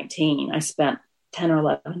 2019. I spent 10 or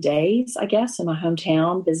 11 days, I guess, in my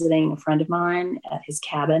hometown visiting a friend of mine at his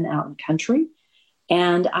cabin out in the country.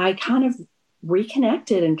 And I kind of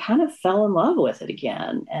reconnected and kind of fell in love with it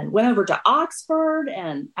again, and went over to Oxford.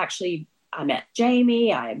 And actually I met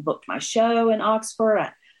Jamie. I booked my show in Oxford.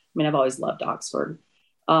 I've always loved Oxford.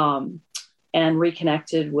 And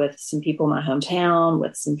reconnected with some people in my hometown,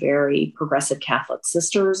 with some very progressive Catholic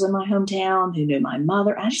sisters in my hometown who knew my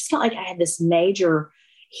mother. I just felt like I had this major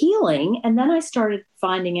healing. And then I started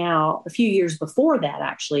finding out a few years before that,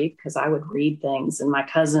 actually, because I would read things and my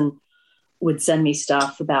cousin would send me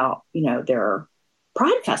stuff about, there are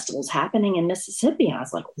pride festivals happening in Mississippi. And I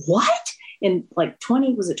was like, what? In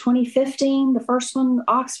 2015, the first one,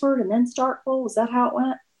 Oxford, and then Starkville? Was that how it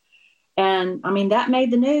went? And that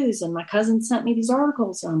made the news, and my cousin sent me these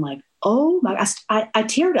articles, and I'm like, oh my, I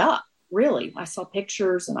teared up, really. I saw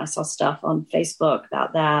pictures and I saw stuff on Facebook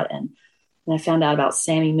about that. And I found out about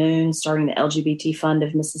Sammy Moon starting the LGBT Fund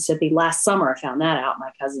of Mississippi. Last summer, I found that out.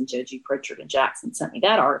 My cousin Joji Pritchard and Jackson sent me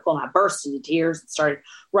that article, and I burst into tears and started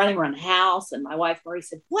running around the house. And my wife, Marie,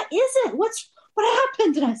 said, what is it? What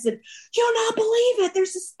happened? And I said, you'll not believe it.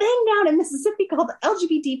 There's this thing down in Mississippi called the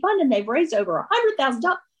LGBT Fund, and they've raised over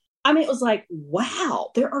 $100,000. It was like,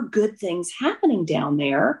 wow, there are good things happening down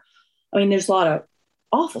there. There's a lot of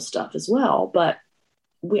awful stuff as well, but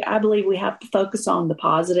I believe we have to focus on the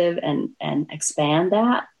positive and expand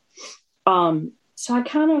that. So I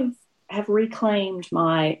kind of have reclaimed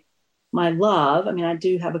my love. I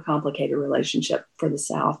do have a complicated relationship for the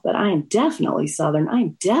South, but I am definitely Southern. I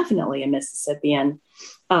am definitely a Mississippian.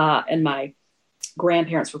 And my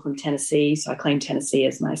grandparents were from Tennessee, so I claim Tennessee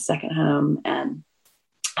as my second home, and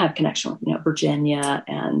have connection with Virginia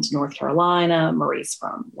and North Carolina. Marie's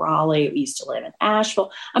from Raleigh. We used to live in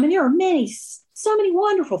Asheville. There are so many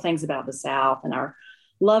wonderful things about the South, and our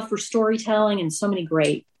love for storytelling, and so many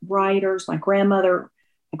great writers. My grandmother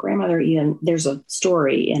even, there's a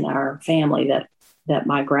story in our family that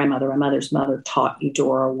my mother's mother, taught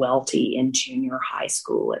Eudora Welty in junior high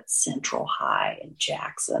school at Central High in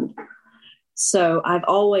Jackson. So I've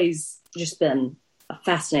always just been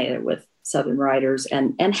fascinated with Southern writers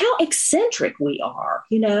and how eccentric we are,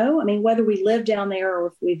 whether we live down there or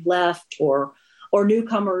if we've left or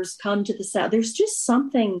newcomers come to the South, there's just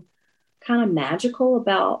something kind of magical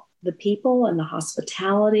about the people and the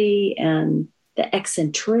hospitality and the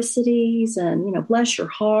eccentricities and, bless your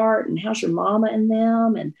heart and how's your mama and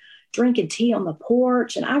them and drinking tea on the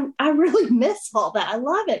porch. And I really miss all that. I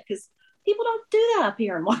love it because people don't do that up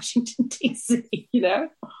here in Washington, D.C.,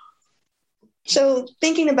 So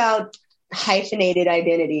thinking about hyphenated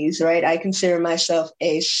identities, right? I consider myself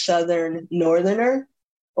a Southern Northerner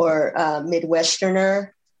or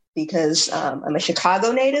Midwesterner because I'm a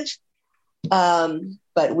Chicago native,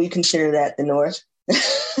 but we consider that the North,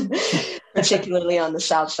 particularly on the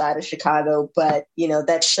South side of Chicago. But,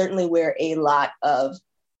 that's certainly where a lot of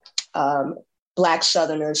Black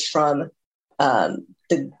Southerners from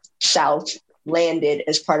the South landed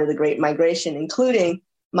as part of the Great Migration, including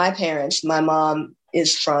my parents. My mom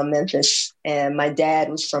is from Memphis and my dad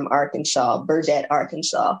was from Arkansas, Burdett,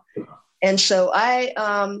 Arkansas. And so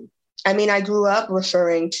I grew up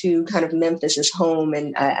referring to kind of Memphis as home,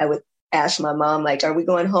 and I would ask my mom, like, are we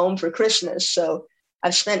going home for Christmas? So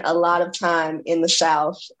I've spent a lot of time in the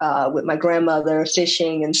South with my grandmother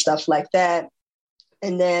fishing and stuff like that.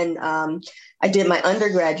 And then I did my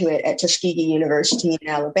undergraduate at Tuskegee University in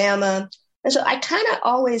Alabama. And so I kind of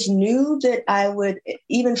always knew that I would,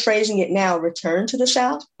 even phrasing it now, return to the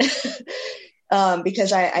South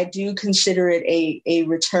because I do consider it a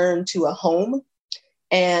return to a home.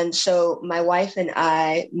 And so my wife and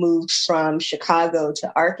I moved from Chicago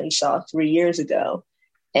to Arkansas 3 years ago.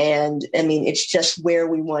 And I mean, it's just where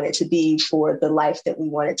we wanted to be for the life that we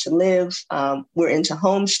wanted to live. We're into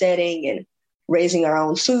homesteading and raising our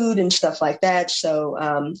own food and stuff like that.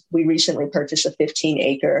 So we recently purchased a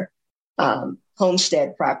 15-acre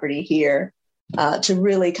homestead property here to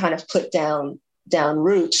really kind of put down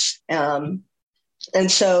roots. And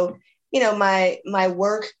so, my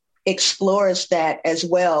work explores that as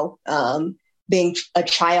well. Being a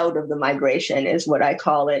child of the migration is what I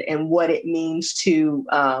call it, and what it means to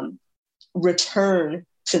return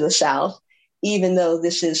to the South, even though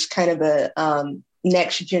this is kind of a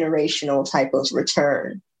next generational type of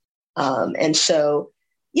return. And so,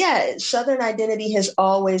 Southern identity has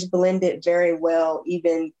always blended very well,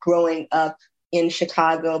 even growing up in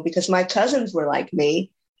Chicago, because my cousins were like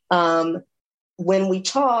me. When we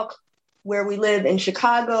talk where we live in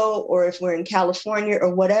Chicago, or if we're in California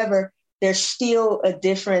or whatever, there's still a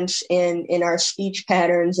difference in our speech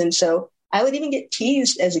patterns. And so I would even get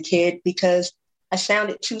teased as a kid because I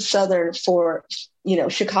sounded too Southern for,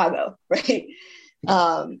 Chicago, right?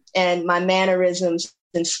 And my mannerisms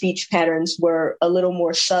and speech patterns were a little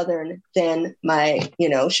more Southern than my,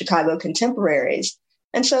 Chicago contemporaries.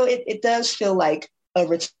 And so it does feel like a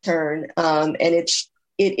return. And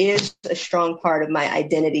it is a strong part of my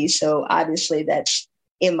identity. So obviously that's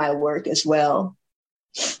in my work as well.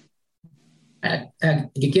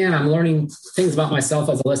 Again, I'm learning things about myself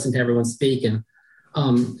as I listen to everyone speak, and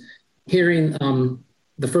hearing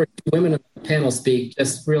the first two women on the panel speak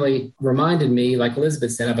just really reminded me, like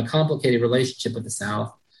Elizabeth said, I have a complicated relationship with the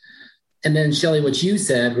South. And then Shelley, what you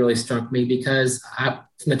said really struck me because from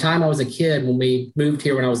the time I was a kid, when we moved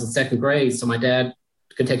here when I was in second grade, so my dad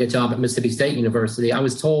could take a job at Mississippi State University, I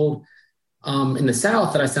was told in the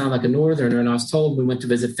South that I sounded like a Northerner, and I was told when we went to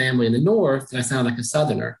visit family in the North that I sounded like a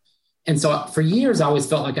Southerner. And so for years, I always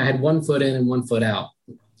felt like I had one foot in and one foot out.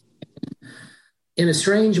 In a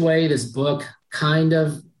strange way, this book kind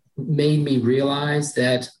of made me realize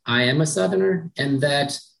that I am a Southerner and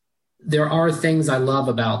that there are things I love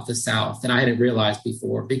about the South that I hadn't realized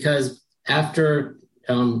before. Because after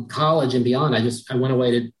college and beyond, I went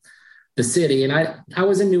away to the city, and I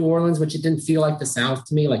was in New Orleans, which it didn't feel like the South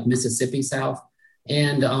to me, like Mississippi South.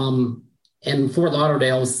 And Fort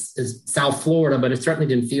Lauderdale is South Florida, but it certainly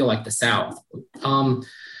didn't feel like the South. As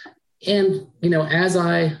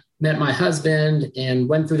I met my husband and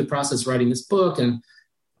went through the process of writing this book and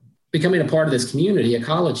becoming a part of this community, a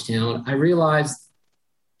college town, I realized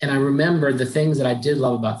and I remembered the things that I did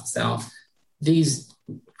love about the South. These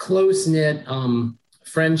close-knit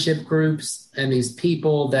friendship groups and these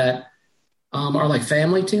people that are like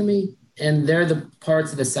family to me. And they're the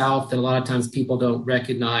parts of the South that a lot of times people don't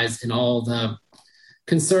recognize in all the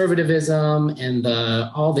conservatism and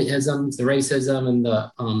all the isms, the racism and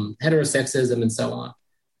the heterosexism and so on.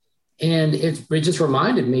 And it just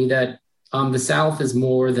reminded me that the South is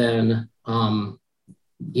more than,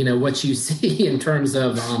 what you see in terms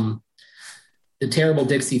of the terrible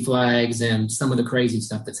Dixie flags and some of the crazy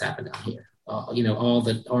stuff that's happened out here. All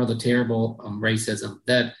the terrible racism,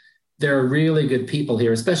 that there are really good people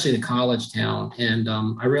here, especially the college town. And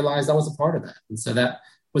I realized I was a part of that. And so that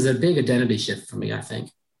was a big identity shift for me, I think.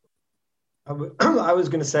 I was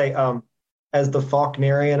going to say, as the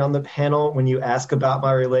Faulknerian on the panel, when you ask about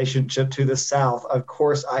my relationship to the South, of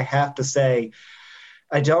course, I have to say,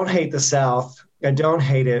 I don't hate the South. I don't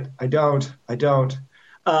hate it. I don't.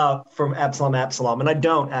 From Absalom. And I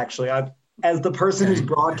don't actually. As the person who's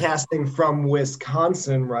broadcasting from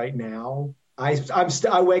Wisconsin right now,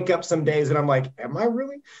 I wake up some days and I'm like, am I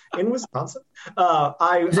really in Wisconsin?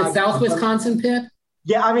 Is it South Wisconsin, Pip?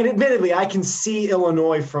 Yeah, I mean, admittedly, I can see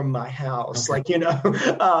Illinois from my house, okay.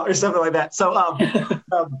 Or something like that. So,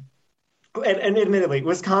 and admittedly,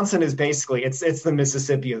 Wisconsin is basically it's the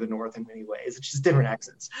Mississippi of the North in many ways. It's just different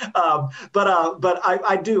accents. But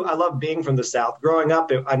I love being from the South. Growing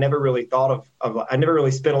up, I never really thought I never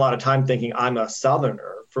really spent a lot of time thinking I'm a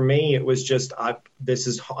Southerner. For me, it was just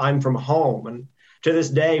I'm from home. And to this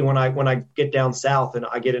day, when I get down south and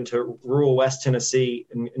I get into rural West Tennessee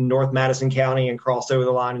in North Madison County and cross over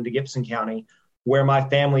the line into Gibson County, where my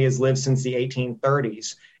family has lived since the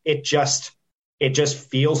 1830s. It just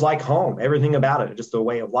feels like home. Everything about it, just the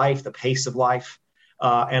way of life, the pace of life.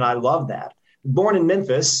 And I love that. Born in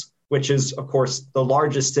Memphis, which is, of course, the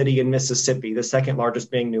largest city in Mississippi, the second largest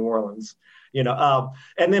being New Orleans, and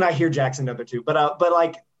then I hear Jackson number two. But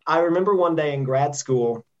like, I remember one day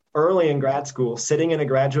early in grad school, sitting in a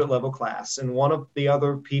graduate level class, and one of the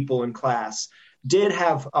other people in class did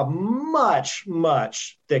have a much,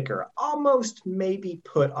 much thicker, almost maybe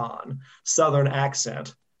put on Southern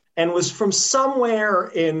accent, and was from somewhere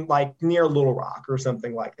in like near Little Rock or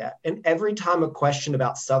something like that. And every time a question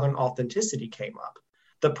about Southern authenticity came up,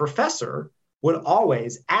 the professor would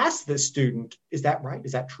always ask the student, is that right?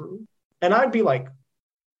 Is that true? And I'd be like,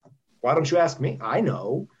 why don't you ask me? I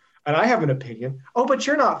know. And I have an opinion. Oh, but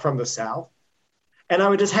you're not from the South. And I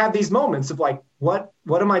would just have these moments of like, what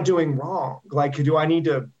am I doing wrong? Like, do I need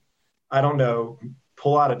to, I don't know,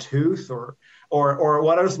 pull out a tooth or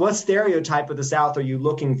what stereotype of the South are you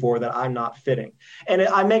looking for that I'm not fitting? And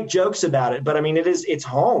I make jokes about it, but I mean, it's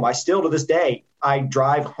home. I still, to this day, I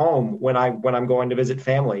drive home when I'm going to visit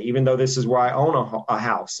family, even though this is where I own a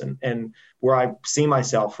house and where I see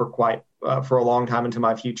myself for a long time into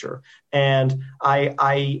my future. And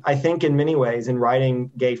I think in many ways in writing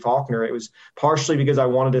Gay Faulkner, it was partially because I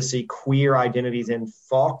wanted to see queer identities in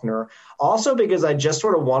Faulkner, also because I just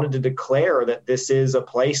sort of wanted to declare that this is a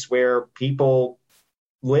place where people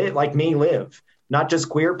live, like me live, not just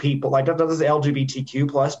queer people, like not just LGBTQ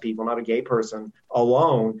plus people, not a gay person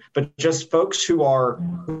alone, but just folks who are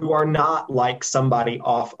not like somebody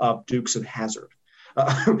off of Dukes of Hazzard.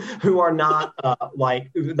 Who are not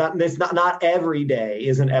not every day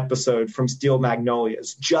is an episode from Steel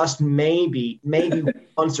Magnolias. Just maybe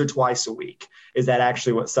once or twice a week is that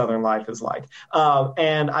actually what Southern life is like.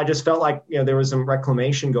 And I just felt like there was some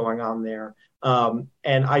reclamation going on there. And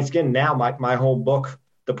now my whole book,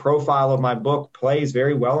 the profile of my book plays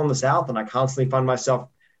very well in the South, and I constantly find myself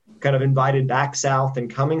kind of invited back South and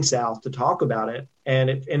coming South to talk about it. And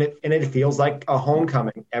it feels like a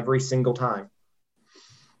homecoming every single time.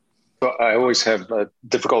 I always have a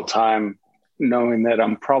difficult time knowing that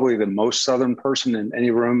I'm probably the most Southern person in any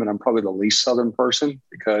room, and I'm probably the least Southern person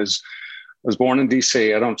because I was born in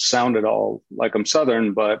DC. I don't sound at all like I'm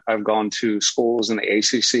Southern, but I've gone to schools in the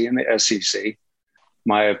ACC and the SEC.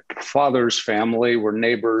 My father's family were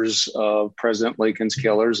neighbors of President Lincoln's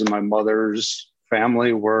killers, and my mother's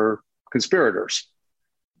family were conspirators.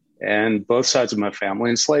 And both sides of my family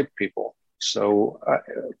enslaved people. So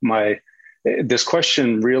this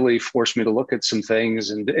question really forced me to look at some things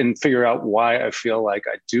and figure out why I feel like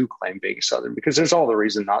I do claim being Southern, because there's all the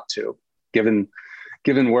reason not to, given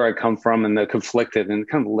where I come from and the conflicted and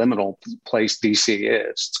kind of liminal place DC is.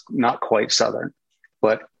 It's not quite Southern,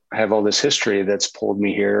 but I have all this history that's pulled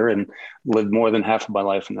me here and lived more than half of my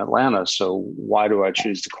life in Atlanta. So why do I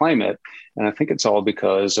choose to claim it? And I think it's all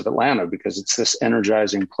because of Atlanta, because it's this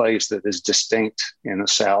energizing place that is distinct in the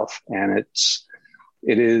South, and it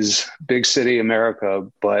is big city America,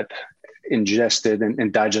 but ingested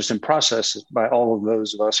and digested and processed by all of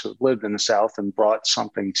those of us who have lived in the South and brought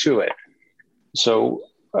something to it. So,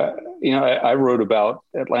 I wrote about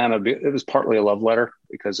Atlanta. It was partly a love letter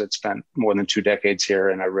because I'd spent more than 2 decades here,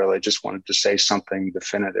 and I really just wanted to say something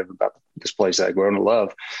definitive about this place that I've grown to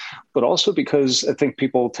love, but also because I think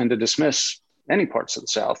people tend to dismiss any parts of the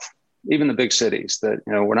South, even the big cities, that,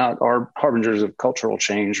 we're not our harbingers of cultural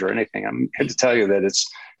change or anything. I'm here to tell you that it's,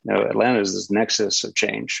 Atlanta is this nexus of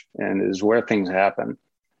change and is where things happen.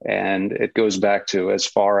 And it goes back to as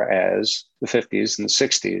far as the 50s and the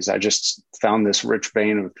 60s. I just found this rich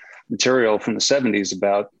vein of material from the 70s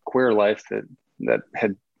about queer life that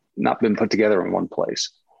had not been put together in one place.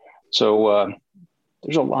 So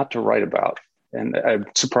there's a lot to write about. And I'm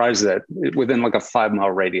surprised that within like a 5-mile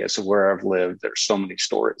radius of where I've lived, there's so many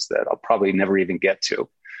stories that I'll probably never even get to.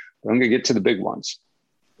 But I'm going to get to the big ones.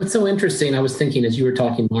 What's so interesting, I was thinking as you were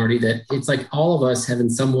talking, Marty, that it's like all of us have in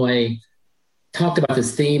some way talked about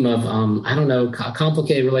this theme of, a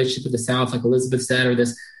complicated relationship with the South, like Elizabeth said, or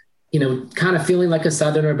this, kind of feeling like a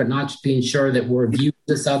Southerner, but not being sure that we're viewed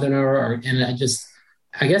as a Southerner. I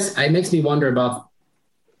guess it makes me wonder about,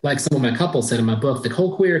 like some of my couples said in my book, the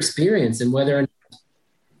whole queer experience and whether or not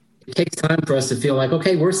it takes time for us to feel like,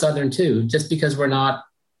 okay, we're Southern too. Just because we're not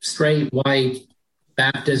straight, white,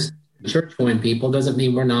 Baptist, church-going people doesn't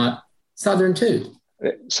mean we're not Southern too.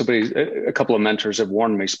 A couple of mentors have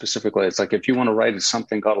warned me specifically. It's like, if you want to write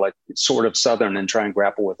something called like sort of Southern and try and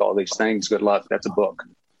grapple with all these things, good luck. That's a book.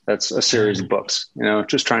 That's a series of books.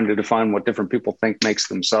 Just trying to define what different people think makes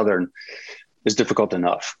them Southern is difficult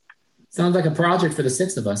enough. Sounds like a project for the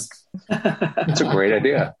 6 of us. It's a great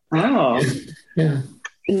idea. Oh, Yeah.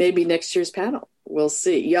 Maybe next year's panel. We'll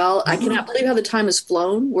see. Y'all, I cannot believe how the time has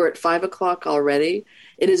flown. We're at 5:00 already.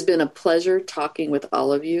 It has been a pleasure talking with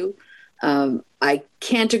all of you. I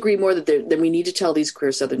can't agree more that we need to tell these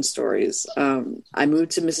queer Southern stories. I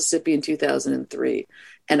moved to Mississippi in 2003,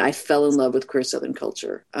 and I fell in love with queer Southern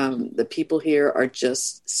culture. The people here are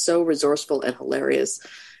just so resourceful and hilarious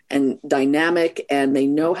and dynamic, and they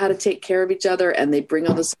know how to take care of each other, and they bring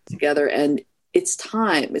all this together. And it's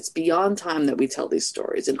time, it's beyond time that we tell these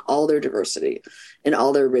stories in all their diversity and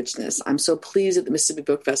all their richness. I'm so pleased that the Mississippi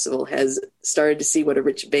Book Festival has started to see what a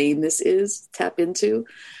rich vein this is to tap into.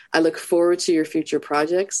 I look forward to your future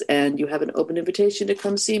projects, and you have an open invitation to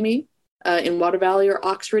come see me in Water Valley or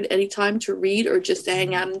Oxford anytime to read or just to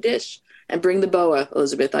hang out and dish. And bring the boa,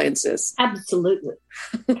 Elizabeth, I insist. absolutely.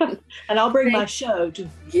 And I'll bring my show to.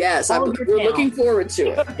 Yes, we're looking forward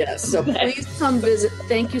to it. Yes, so please come visit.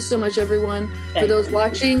 Thank you so much, everyone. For those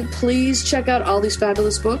watching, please check out all these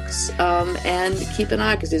fabulous books and keep an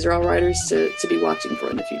eye, because these are all writers to be watching for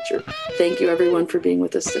in the future. Thank you, everyone, for being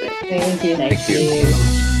with us today. Thank you. Thank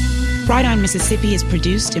you. Right On Mississippi is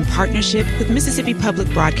produced in partnership with Mississippi Public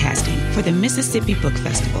Broadcasting for the Mississippi Book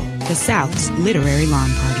Festival, the South's literary lawn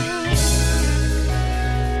party.